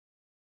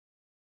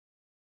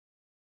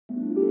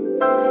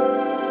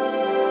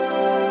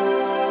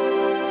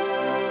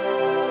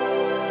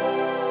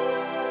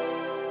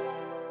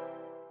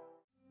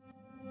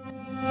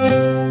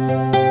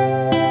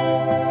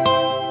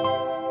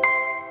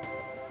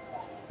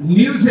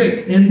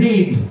Music,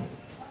 indeed,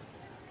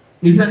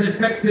 is an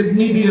effective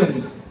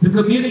medium to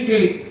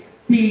communicate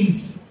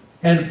peace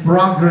and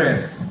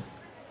progress.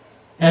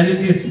 And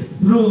it is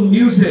through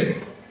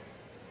music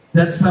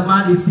that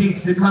Samadhi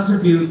seeks to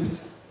contribute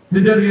to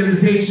the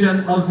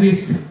realization of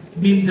this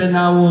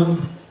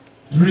Mindanaon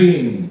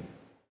dream.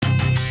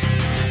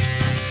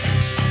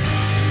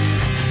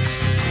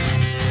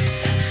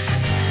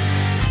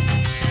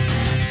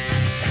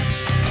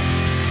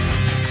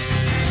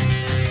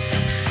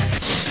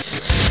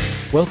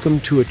 Welcome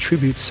to a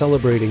tribute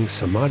celebrating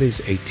Samadhi's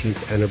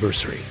 18th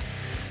anniversary,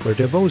 where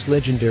Davao's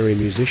legendary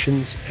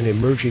musicians and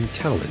emerging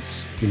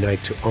talents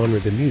unite to honor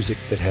the music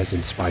that has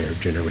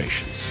inspired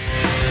generations.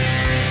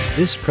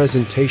 This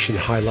presentation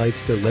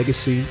highlights their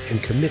legacy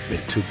and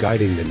commitment to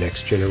guiding the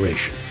next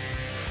generation,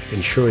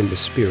 ensuring the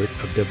spirit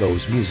of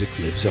Davao's music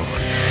lives on.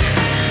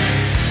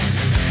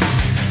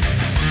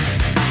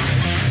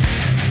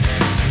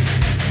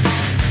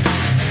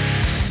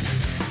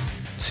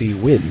 See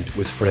Wind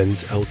with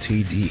Friends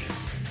Ltd.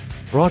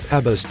 brought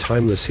ABBA's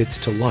timeless hits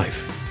to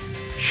life,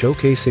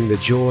 showcasing the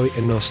joy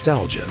and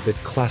nostalgia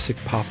that classic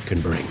pop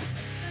can bring.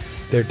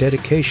 Their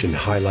dedication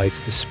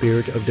highlights the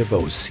spirit of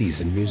Davao's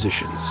seasoned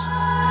musicians.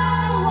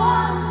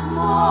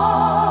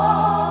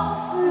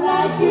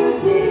 Like you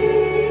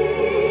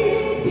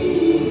did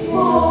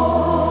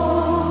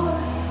before,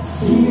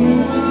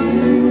 sing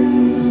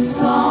you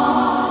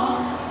song,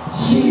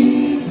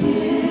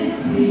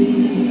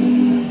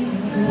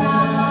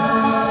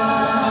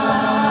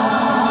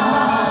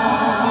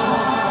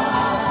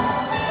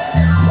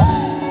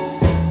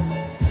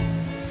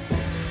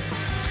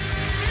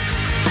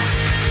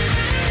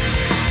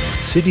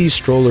 City's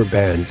Stroller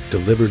Band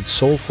delivered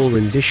soulful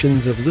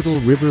renditions of Little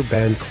River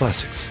Band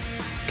classics,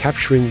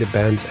 capturing the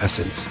band's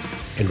essence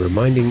and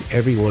reminding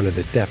everyone of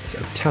the depth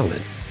of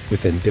talent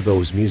within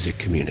Davao's music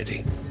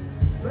community.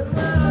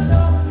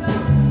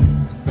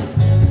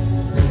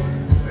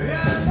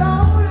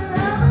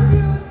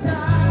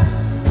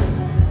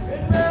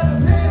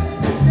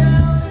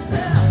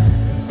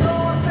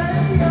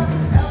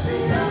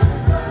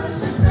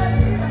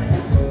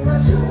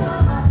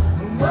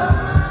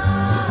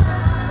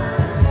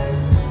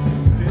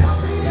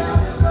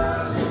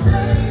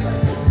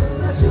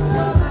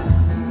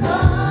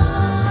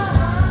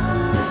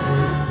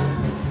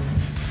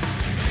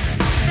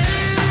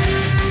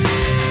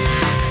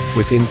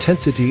 With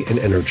intensity and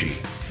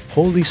energy,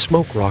 Holy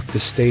Smoke rocked the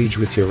stage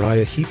with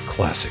Uriah Heep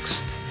classics,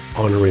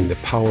 honoring the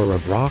power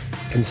of rock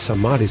and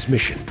Samadhi's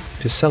mission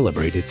to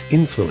celebrate its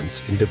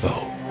influence in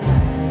Davao.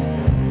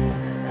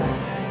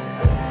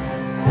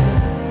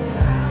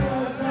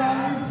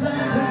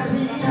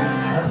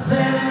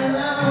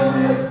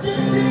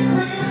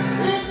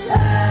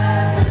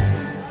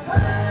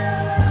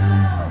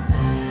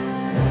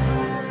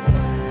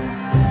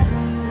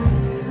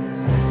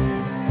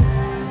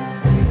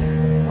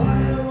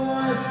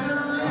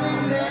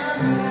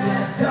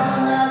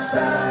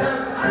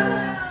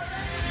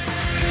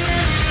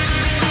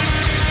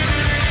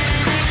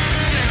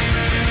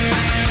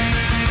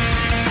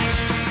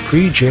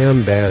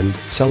 Pre-Jam Band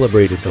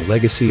celebrated the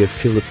legacy of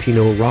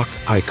Filipino rock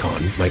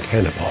icon Mike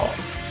Hanopol,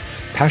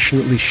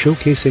 passionately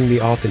showcasing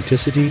the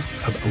authenticity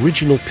of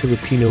original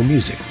Filipino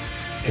music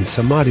and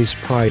Samadhi's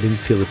pride in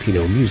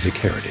Filipino music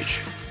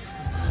heritage.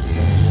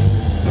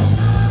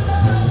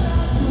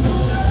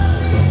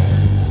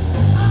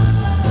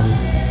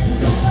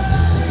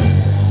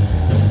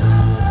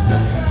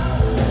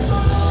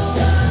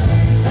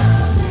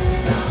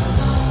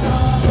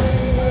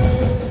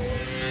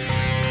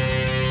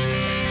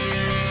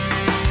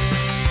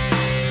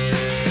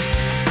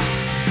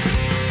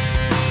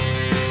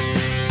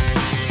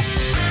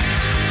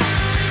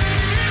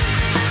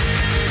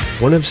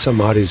 One of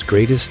Samadhi's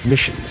greatest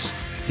missions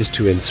is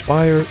to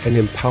inspire and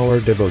empower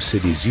Davao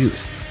City's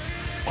youth,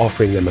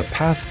 offering them a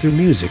path through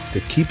music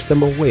that keeps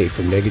them away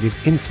from negative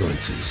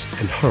influences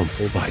and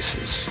harmful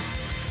vices.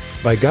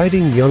 By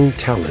guiding young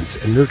talents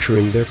and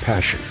nurturing their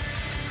passion,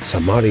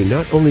 Samadhi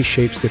not only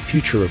shapes the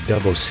future of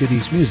Davao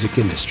City's music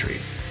industry,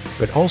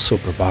 but also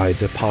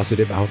provides a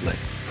positive outlet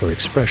for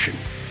expression,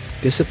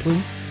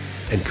 discipline,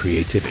 and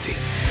creativity.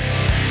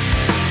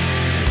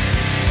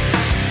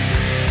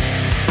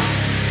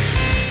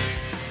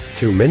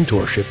 Through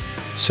mentorship,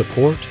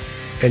 support,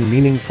 and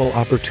meaningful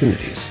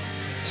opportunities,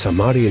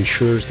 Samadhi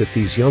ensures that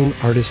these young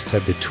artists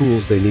have the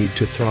tools they need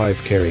to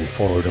thrive, carrying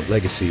forward a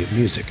legacy of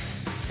music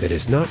that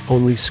is not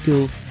only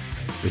skilled,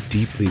 but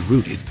deeply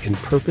rooted in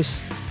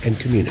purpose and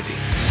community.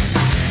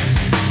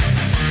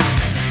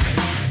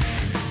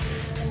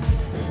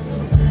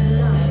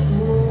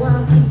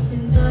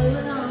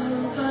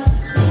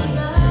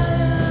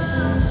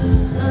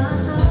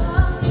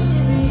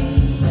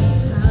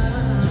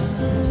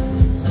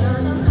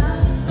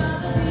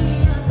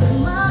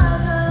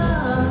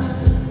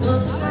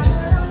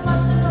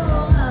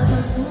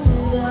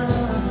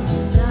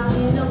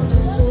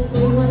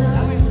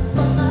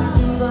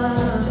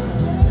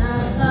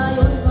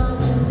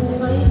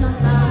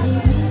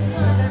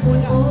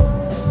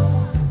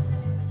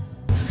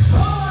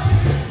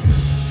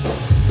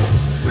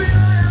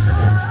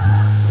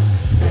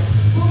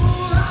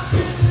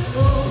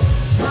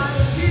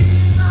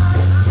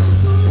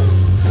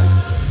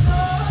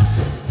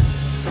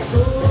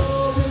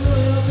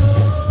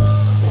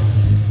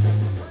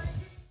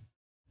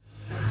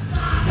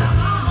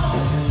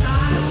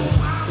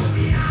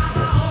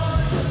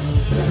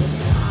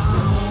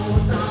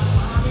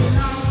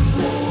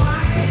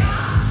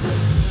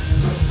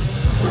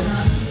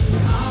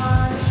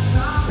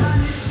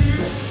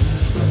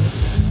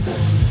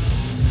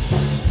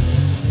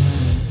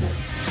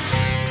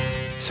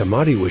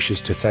 SAMADHI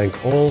wishes to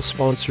thank all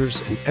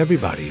sponsors and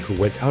everybody who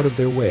went out of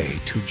their way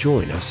to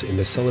join us in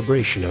the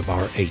celebration of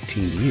our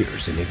 18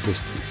 years in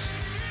existence.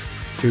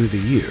 Through the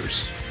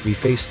years, we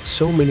faced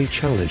so many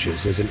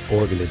challenges as an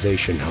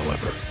organization,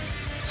 however.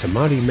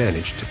 SAMADHI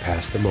managed to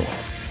pass them all.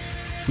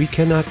 We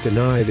cannot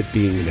deny that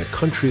being in a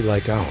country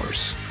like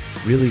ours,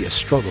 really a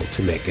struggle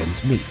to make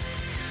ends meet.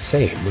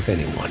 Same with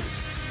anyone.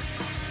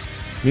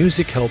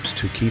 Music helps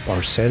to keep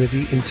our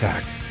sanity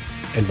intact,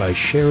 and by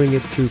sharing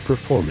it through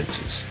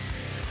performances,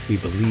 we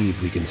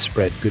believe we can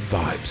spread good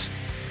vibes,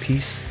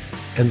 peace,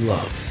 and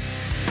love.